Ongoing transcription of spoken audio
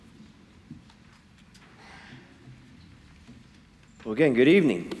Well, again, good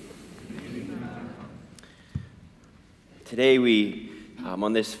evening. Today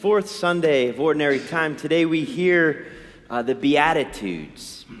on this fourth Sunday of Ordinary Time, today we hear the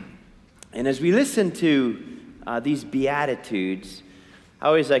Beatitudes. And as we listen to these Beatitudes, I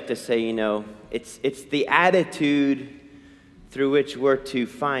always like to say, it's the attitude through which we're to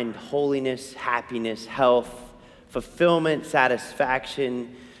find holiness, happiness, health, fulfillment,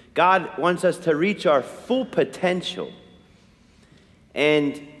 satisfaction. God wants us to reach our full potential.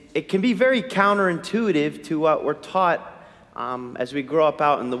 And it can be very counterintuitive to what we're taught as we grow up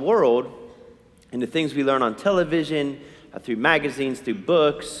out in the world and the things we learn on television, through magazines, through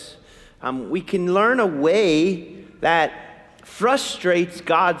books. We can learn a way that frustrates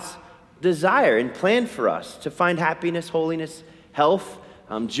God's desire and plan for us to find happiness, holiness, health,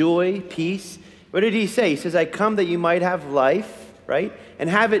 joy, peace. What did he say? He says, I come that you might have life, right? And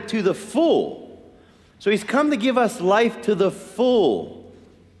have it to the full. So he's come to give us life to the full.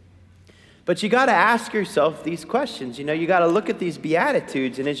 But you got to ask yourself these questions. You got to look at these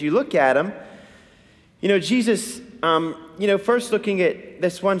Beatitudes, and as you look at them, Jesus, first looking at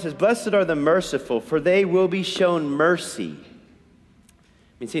this one says, blessed are the merciful, for they will be shown mercy.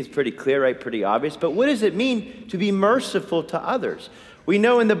 It seems pretty clear, right? Pretty obvious. But what does it mean to be merciful to others? We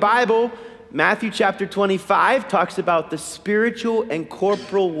know in the Bible, Matthew chapter 25 talks about the spiritual and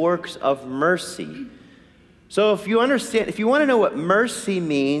corporal works of mercy. So if you want to know what mercy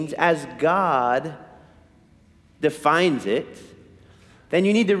means as God defines it, then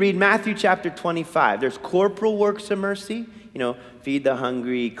you need to read Matthew chapter 25. There's corporal works of mercy, feed the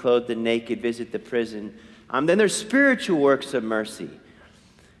hungry, clothe the naked, visit the prison. Then there's spiritual works of mercy.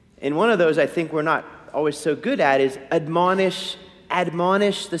 And one of those I think we're not always so good at is admonish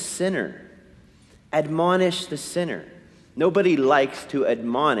the sinner. Admonish the sinner. Nobody likes to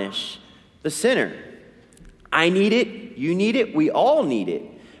admonish the sinner. I need it, you need it, we all need it.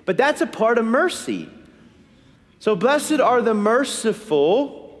 But that's a part of mercy. So blessed are the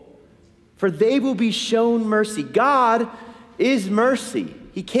merciful, for they will be shown mercy. God is mercy.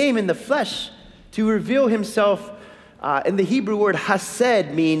 He came in the flesh to reveal himself. And the Hebrew word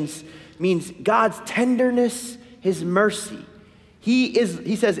hased means God's tenderness, his mercy.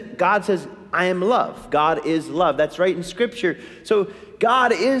 God says, I am love. God is love. That's right in Scripture. So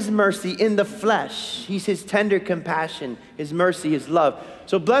God is mercy in the flesh. He's his tender compassion, his mercy, his love.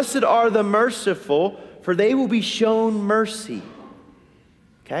 So blessed are the merciful, for they will be shown mercy.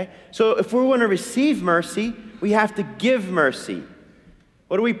 Okay? So if we want to receive mercy, we have to give mercy.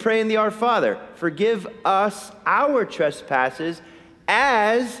 What do we pray in the Our Father? Forgive us our trespasses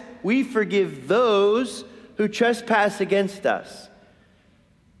as we forgive those who trespass against us.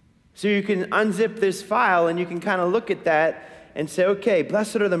 So you can unzip this file and you can kind of look at that and say, okay,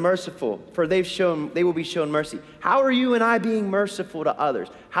 blessed are the merciful, for they will be shown mercy. How are you and I being merciful to others?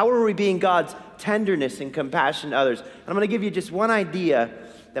 How are we being God's tenderness and compassion to others? And I'm going to give you just one idea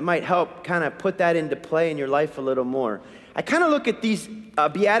that might help kind of put that into play in your life a little more. I kind of look at these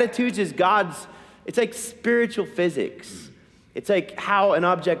Beatitudes as it's like spiritual physics. It's like how an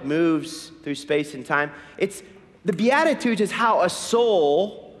object moves through space and time. The Beatitudes is how a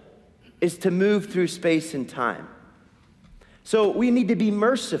soul is to move through space and time. So we need to be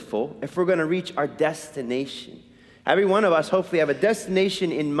merciful if we're going to reach our destination. Every one of us hopefully have a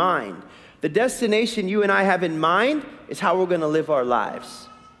destination in mind. The destination you and I have in mind is how we're going to live our lives.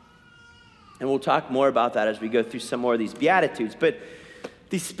 And we'll talk more about that as we go through some more of these Beatitudes. But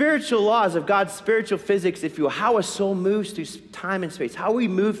the spiritual laws of God's spiritual physics, if you will, how a soul moves through time and space, how we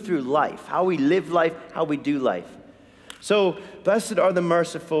move through life, how we live life, how we do life. So, blessed are the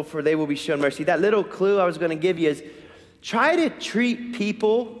merciful, for they will be shown mercy. That little clue I was going to give you is try to treat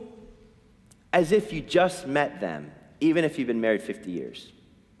people as if you just met them, even if you've been married 50 years.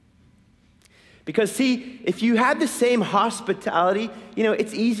 Because see, if you have the same hospitality,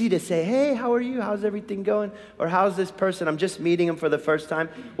 it's easy to say, hey, how are you? How's everything going? Or how's this person? I'm just meeting them for the first time.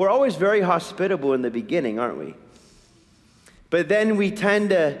 We're always very hospitable in the beginning, aren't we? But then we tend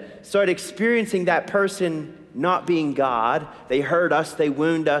to start experiencing that person not being God. They hurt us, they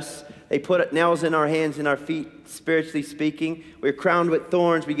wound us, they put nails in our hands and our feet, spiritually speaking. We're crowned with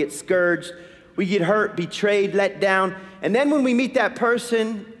thorns, we get scourged, we get hurt, betrayed, let down. And then when we meet that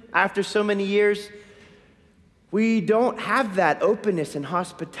person after so many years, we don't have that openness and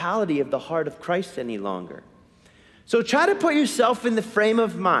hospitality of the heart of Christ any longer. So try to put yourself in the frame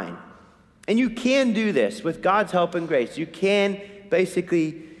of mind. And you can do this with God's help and grace. You can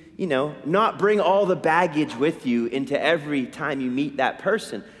basically, not bring all the baggage with you into every time you meet that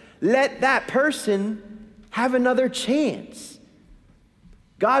person. Let that person have another chance.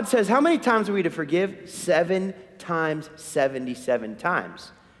 God says, how many times are we to forgive? 7 times 77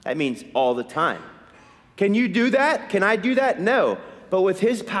 times. That means all the time. Can you do that? Can I do that? No. But with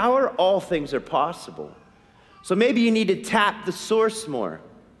his power, all things are possible. So maybe you need to tap the source more.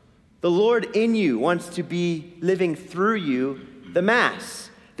 The Lord in you wants to be living through you the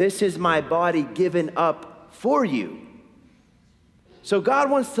Mass. This is my body given up for you. So God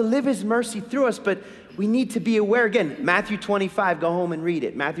wants to live his mercy through us, but we need to be aware. Again, Matthew 25, go home and read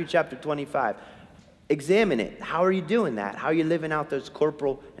it. Matthew chapter 25. Examine it. How are you doing that? How are you living out those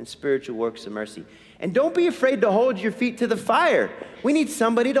corporal and spiritual works of mercy? And don't be afraid to hold your feet to the fire. We need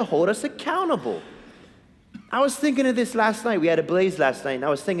somebody to hold us accountable. I was thinking of this last night. We had a blaze last night, and I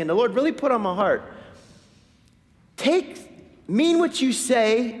was thinking, the Lord really put on my heart, mean what you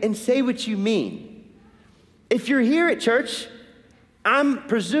say and say what you mean. If you're here at church, I'm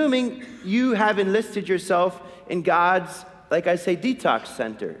presuming you have enlisted yourself in God's, like I say, detox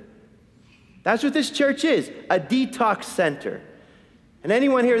center. That's what this church is, a detox center. And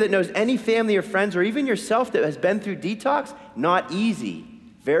anyone here that knows any family or friends or even yourself that has been through detox, not easy,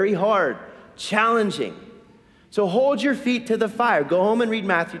 very hard, challenging. So hold your feet to the fire. Go home and read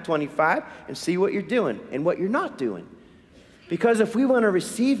Matthew 25 and see what you're doing and what you're not doing. Because if we want to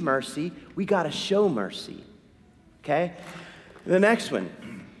receive mercy, we got to show mercy. Okay? The next one.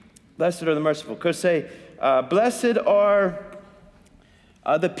 Blessed are the merciful. Could say, blessed are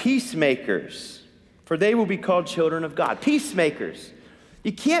the peacemakers, for they will be called children of God. Peacemakers.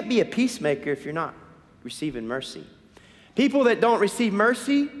 You can't be a peacemaker if you're not receiving mercy. People that don't receive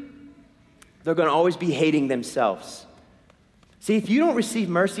mercy, they're going to always be hating themselves. See, if you don't receive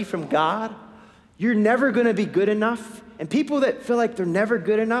mercy from God, you're never going to be good enough. And people that feel like they're never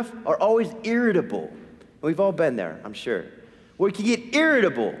good enough are always irritable. We've all been there, I'm sure. We can get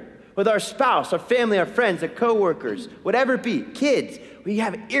irritable with our spouse, our family, our friends, our coworkers, whatever it be, kids. We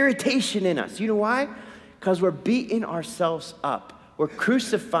have irritation in us. You know why? Because we're beating ourselves up. We're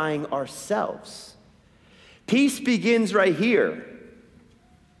crucifying ourselves. Peace begins right here.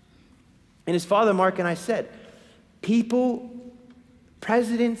 And as Father Mark and I said, people,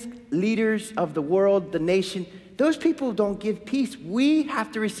 presidents, leaders of the world, the nation, those people don't give peace. We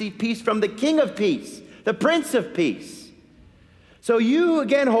have to receive peace from the King of Peace, the Prince of Peace. So you,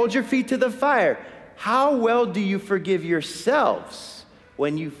 again, hold your feet to the fire. How well do you forgive yourselves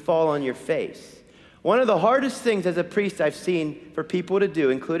when you fall on your face? One of the hardest things as a priest I've seen for people to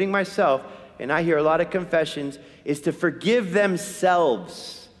do, including myself, and I hear a lot of confessions, is to forgive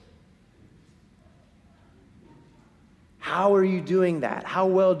themselves. How are you doing that? How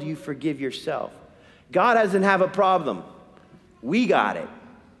well do you forgive yourself? God doesn't have a problem. We got it.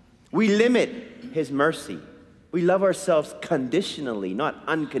 We limit his mercy. We love ourselves conditionally, not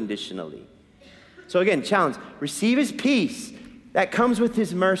unconditionally. So again, challenge, receive his peace. That comes with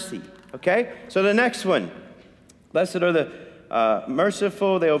his mercy, okay? So the next one, blessed are the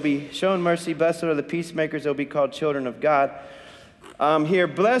merciful, they will be shown mercy. Blessed are the peacemakers, they'll be called children of God. Here,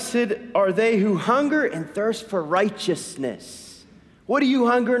 blessed are they who hunger and thirst for righteousness. What are you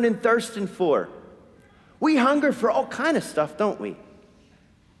hungering and thirsting for? We hunger for all kind of stuff, don't we?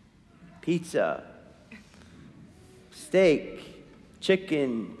 Pizza, steak,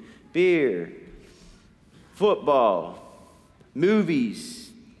 chicken, beer, football,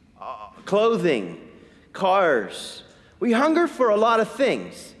 movies, clothing, cars. We hunger for a lot of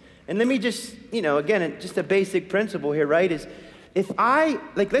things. And let me just, again, just a basic principle here, right, is if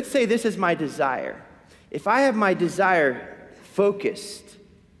let's say this is my desire. If I have my desire focused,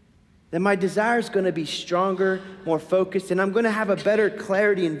 then my desire is going to be stronger, more focused, and I'm going to have a better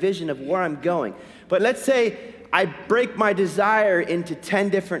clarity and vision of where I'm going. But let's say I break my desire into 10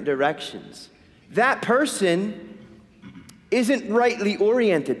 different directions. That person isn't rightly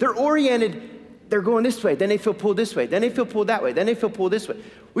oriented. They're oriented, they're going this way, then they feel pulled this way, then they feel pulled that way, then they feel pulled this way.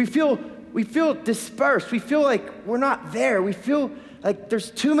 We feel dispersed. We feel like we're not there. We feel like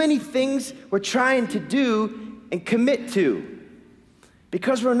there's too many things we're trying to do and commit to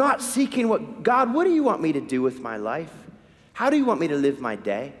because we're not seeking God, what do you want me to do with my life? How do you want me to live my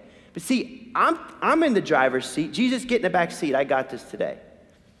day? But see, I'm in the driver's seat. Jesus, get in the back seat. I got this today.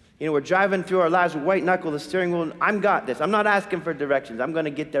 We're driving through our lives with white knuckle, the steering wheel. I'm got this. I'm not asking for directions. I'm going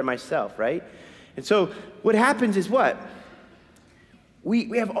to get there myself, right? And so what happens is what?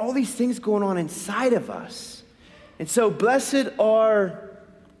 We have all these things going on inside of us. And so blessed are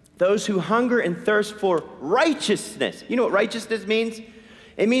those who hunger and thirst for righteousness. You know what righteousness means?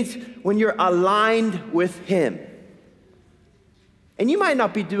 It means when you're aligned with him. And you might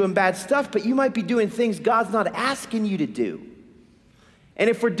not be doing bad stuff, but you might be doing things God's not asking you to do. And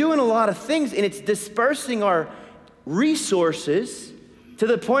if we're doing a lot of things and it's dispersing our resources to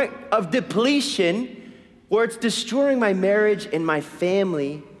the point of depletion where it's destroying my marriage and my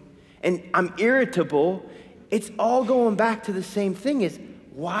family, and I'm irritable, it's all going back to the same thing is,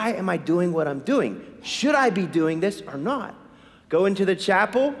 why am I doing what I'm doing? Should I be doing this or not? Go into the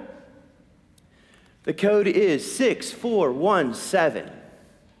chapel. The code is 6417.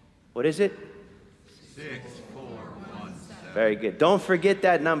 What is it? 6417. Very good. Don't forget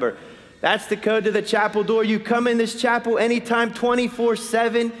that number. That's the code to the chapel door. You come in this chapel anytime,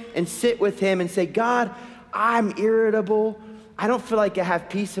 24/7, and sit with him and say, God, I'm irritable. I don't feel like I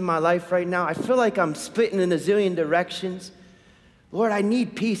have peace in my life right now. I feel like I'm splitting in a zillion directions. Lord, I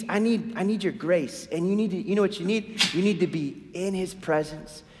need peace. I need your grace. And you know what you need? You need to be in his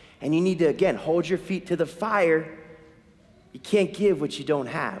presence. And you need to, again, hold your feet to the fire. You can't give what you don't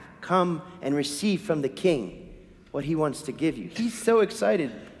have. Come and receive from the King what he wants to give you. He's so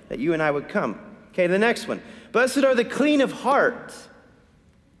excited that you and I would come. Okay, the next one. Blessed are the clean of heart.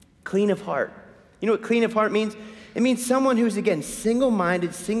 Clean of heart. You know what clean of heart means? It means someone who's, again,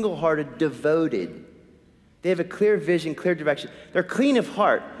 single-minded, single-hearted, devoted. They have a clear vision, clear direction. They're clean of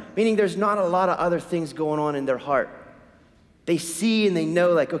heart, meaning there's not a lot of other things going on in their heart. They see and they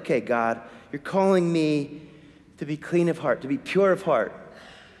know, like, okay, God, you're calling me to be clean of heart, to be pure of heart.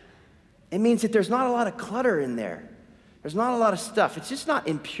 It means that there's not a lot of clutter in there. There's not a lot of stuff. It's just not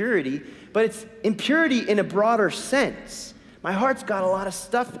impurity, but it's impurity in a broader sense. My heart's got a lot of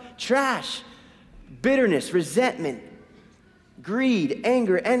stuff, trash, bitterness, resentment, greed,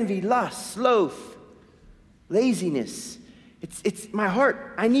 anger, envy, lust, sloth, laziness. It's my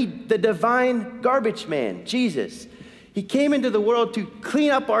heart. I need the divine garbage man, Jesus. He came into the world to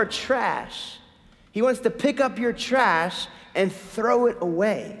clean up our trash. He wants to pick up your trash and throw it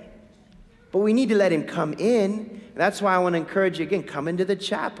away. But we need to let him come in. And that's why I want to encourage you again, come into the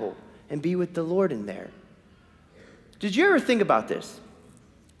chapel and be with the Lord in there. Did you ever think about this?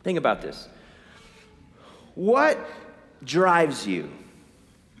 Think about this. What drives you?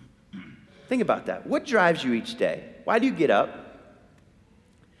 Think about that. What drives you each day? Why do you get up?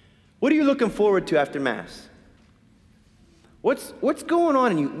 What are you looking forward to after Mass? What's going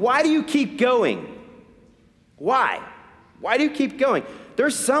on in you? Why do you keep going? Why? Why do you keep going?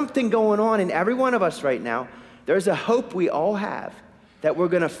 There's something going on in every one of us right now. There's a hope we all have that we're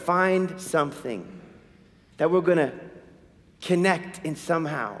going to find something, that we're going to connect in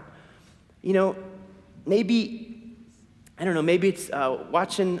somehow. You know, maybe, I don't know, maybe it's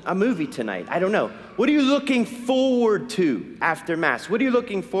watching a movie tonight. I don't know. What are you looking forward to after Mass? What are you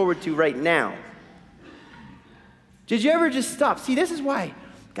looking forward to right now? Did you ever just stop? See, this is why,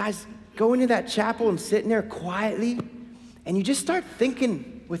 guys, go into that chapel and sit in there quietly, and you just start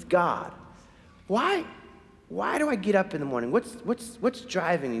thinking with God. Why do I get up in the morning? What's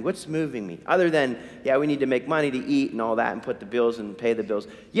driving me? What's moving me? Other than, yeah, we need to make money to eat and all that and put the bills and pay the bills.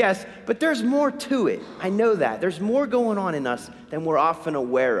 Yes, but there's more to it. I know that. There's more going on in us than we're often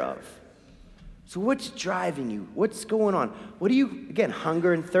aware of. So what's driving you? What's going on? What are you, again,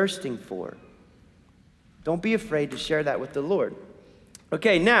 hunger and thirsting for? Don't be afraid to share that with the Lord.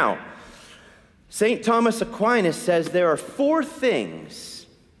 Okay, now, St. Thomas Aquinas says there are 4 things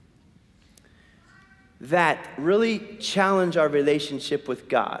that really challenge our relationship with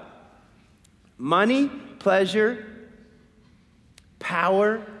God. Money, pleasure,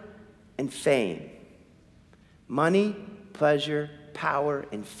 power, and fame. Money, pleasure, power,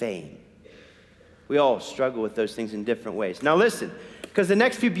 and fame. We all struggle with those things in different ways. Now listen, because the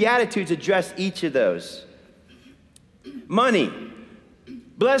next few Beatitudes address each of those. Money.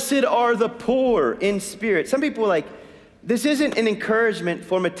 Blessed are the poor in spirit. Some people are like, this isn't an encouragement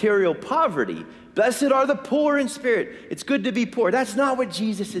for material poverty. Blessed are the poor in spirit. It's good to be poor. That's not what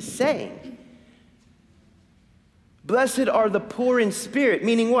Jesus is saying. Blessed are the poor in spirit,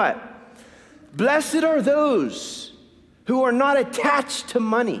 meaning what? Blessed are those who are not attached to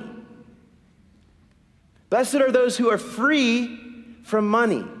money. Blessed are those who are free from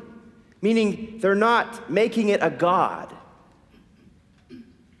money, meaning they're not making it a god.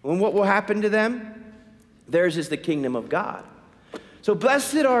 And what will happen to them? Theirs is the kingdom of God. So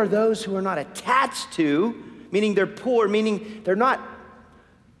blessed are those who are not attached to, meaning they're poor, meaning they're not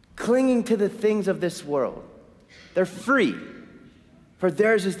clinging to the things of this world. They're free, for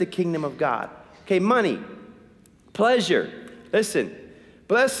theirs is the kingdom of God. Okay, money, pleasure. Listen,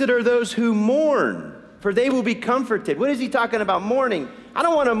 blessed are those who mourn, for they will be comforted. What is he talking about, mourning? I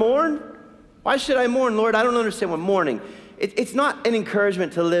don't want to mourn. Why should I mourn, Lord? I don't understand what mourning. It's not an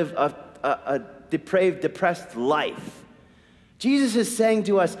encouragement to live a depraved, depressed life. Jesus is saying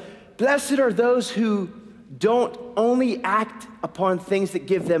to us, blessed are those who don't only act upon things that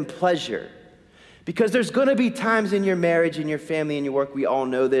give them pleasure. Because there's going to be times in your marriage, in your family, in your work, we all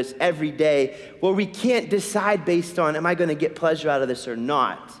know this every day, where we can't decide based on, am I going to get pleasure out of this or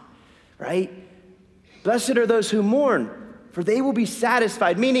not? Right? Blessed are those who mourn, for they will be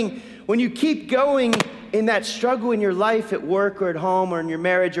satisfied. Meaning, when you keep going in that struggle in your life at work or at home or in your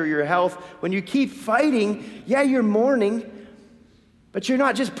marriage or your health, when you keep fighting, yeah, you're mourning, but you're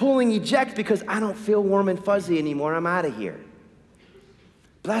not just pulling eject because I don't feel warm and fuzzy anymore, I'm out of here.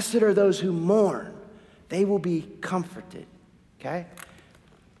 Blessed are those who mourn. They will be comforted, okay?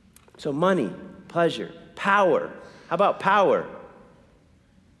 So money, pleasure, power. How about power?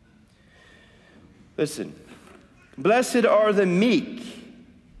 Listen, blessed are the meek.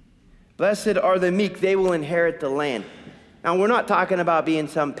 Blessed are the meek, they will inherit the land. Now, we're not talking about being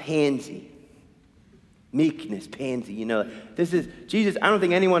some pansy. Meekness, pansy, you know. This is, Jesus, I don't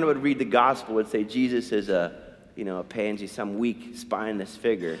think anyone would read the gospel would say Jesus is a pansy, some weak, spineless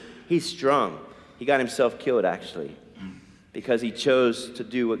figure. He's strong. He got himself killed, actually, because he chose to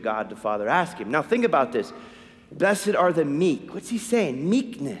do what God the Father asked him. Now, think about this. Blessed are the meek. What's he saying?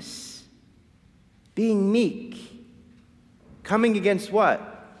 Meekness. Being meek. Coming against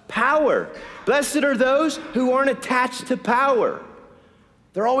what? Power. Blessed are those who aren't attached to power.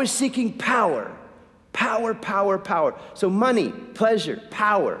 They're always seeking power. Power, power, power. So money, pleasure,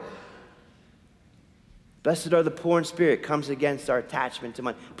 power. Blessed are the poor in spirit, comes against our attachment to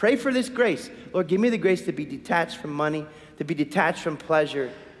money. Pray for this grace. Lord, give me the grace to be detached from money, to be detached from pleasure,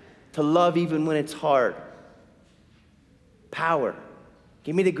 to love even when it's hard. Power.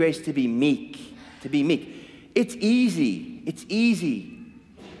 Give me the grace to be meek, to be meek. It's easy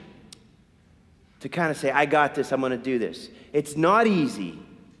to kind of say, I got this, I'm going to do this. It's not easy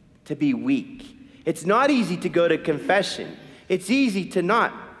to be weak. It's not easy to go to confession. It's easy to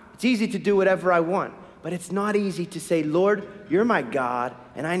do whatever I want. But it's not easy to say, Lord, you're my God,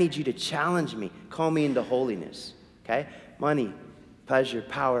 and I need you to challenge me. Call me into holiness, okay? Money, pleasure,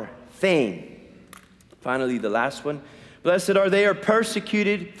 power, fame. Finally, the last one. Blessed are they who are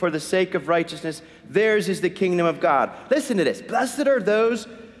persecuted for the sake of righteousness. Theirs is the kingdom of God. Listen to this. Blessed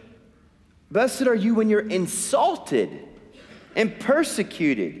are you when you're insulted and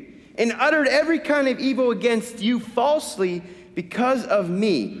persecuted and uttered every kind of evil against you falsely because of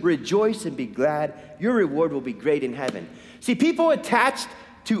me. Rejoice and be glad. Your reward will be great in heaven. See, people attached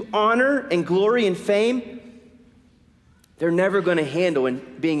to honor and glory and fame, they're never going to handle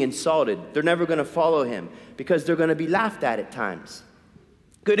being insulted. They're never going to follow him because they're going to be laughed at times.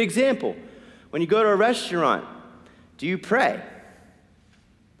 Good example. When you go to a restaurant, do you pray?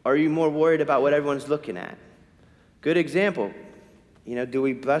 Or are you more worried about what everyone's looking at? Good example. Do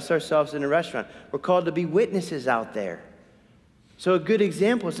we bless ourselves in a restaurant? We're called to be witnesses out there. So a good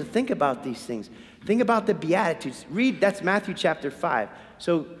example is to think about these things. Think about the Beatitudes. That's Matthew chapter 5.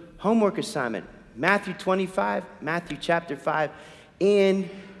 So homework assignment, Matthew 25, Matthew chapter 5. And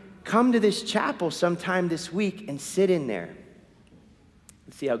come to this chapel sometime this week and sit in there.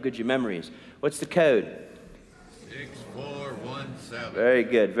 Let's see how good your memory is. What's the code? 6417. Very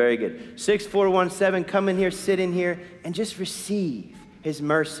good, very good. 6417, come in here, sit in here, and just receive his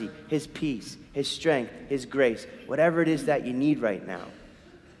mercy, his peace, his strength, his grace, whatever it is that you need right now.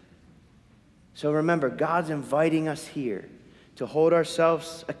 So remember, God's inviting us here to hold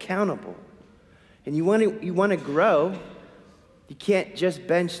ourselves accountable. And you want to grow, you can't just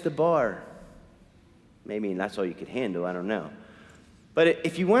bench the bar. Maybe that's all you could handle, I don't know. But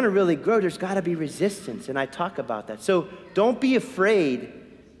if you want to really grow, there's got to be resistance, and I talk about that. So don't be afraid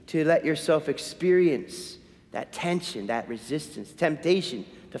to let yourself experience that tension, that resistance, temptation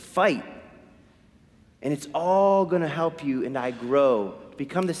to fight. And it's all going to help you and I grow,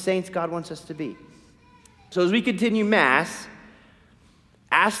 become the saints God wants us to be. So as we continue Mass,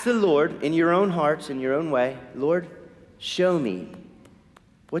 ask the Lord in your own hearts, in your own way, Lord, show me.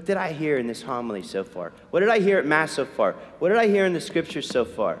 What did I hear in this homily so far? What did I hear at Mass so far? What did I hear in the Scriptures so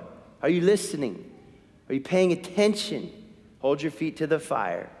far? Are you listening? Are you paying attention? Hold your feet to the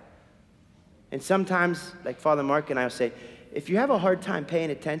fire. And sometimes, like Father Mark and I will say, if you have a hard time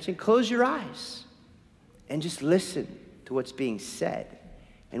paying attention, close your eyes and just listen to what's being said.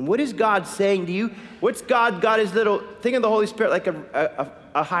 And what is God saying to you? What's God got his little, think of the Holy Spirit like a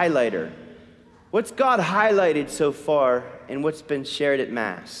highlighter. What's God highlighted so far in what's been shared at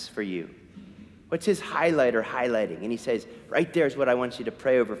Mass for you? What's his highlighter highlighting? And he says, right there is what I want you to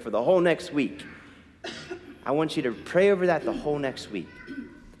pray over for the whole next week. I want you to pray over that the whole next week.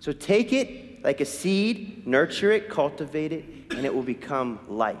 So take it like a seed, nurture it, cultivate it, and it will become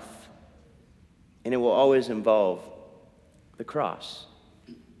life. And it will always involve the cross.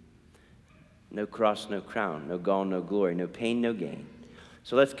 No cross, no crown, no gall, no glory, no pain, no gain.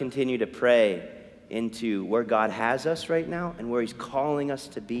 So let's continue to pray into where God has us right now and where he's calling us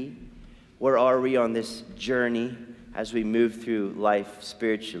to be. Where are we on this journey as we move through life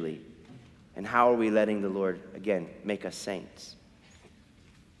spiritually? And how are we letting the Lord, again, make us saints?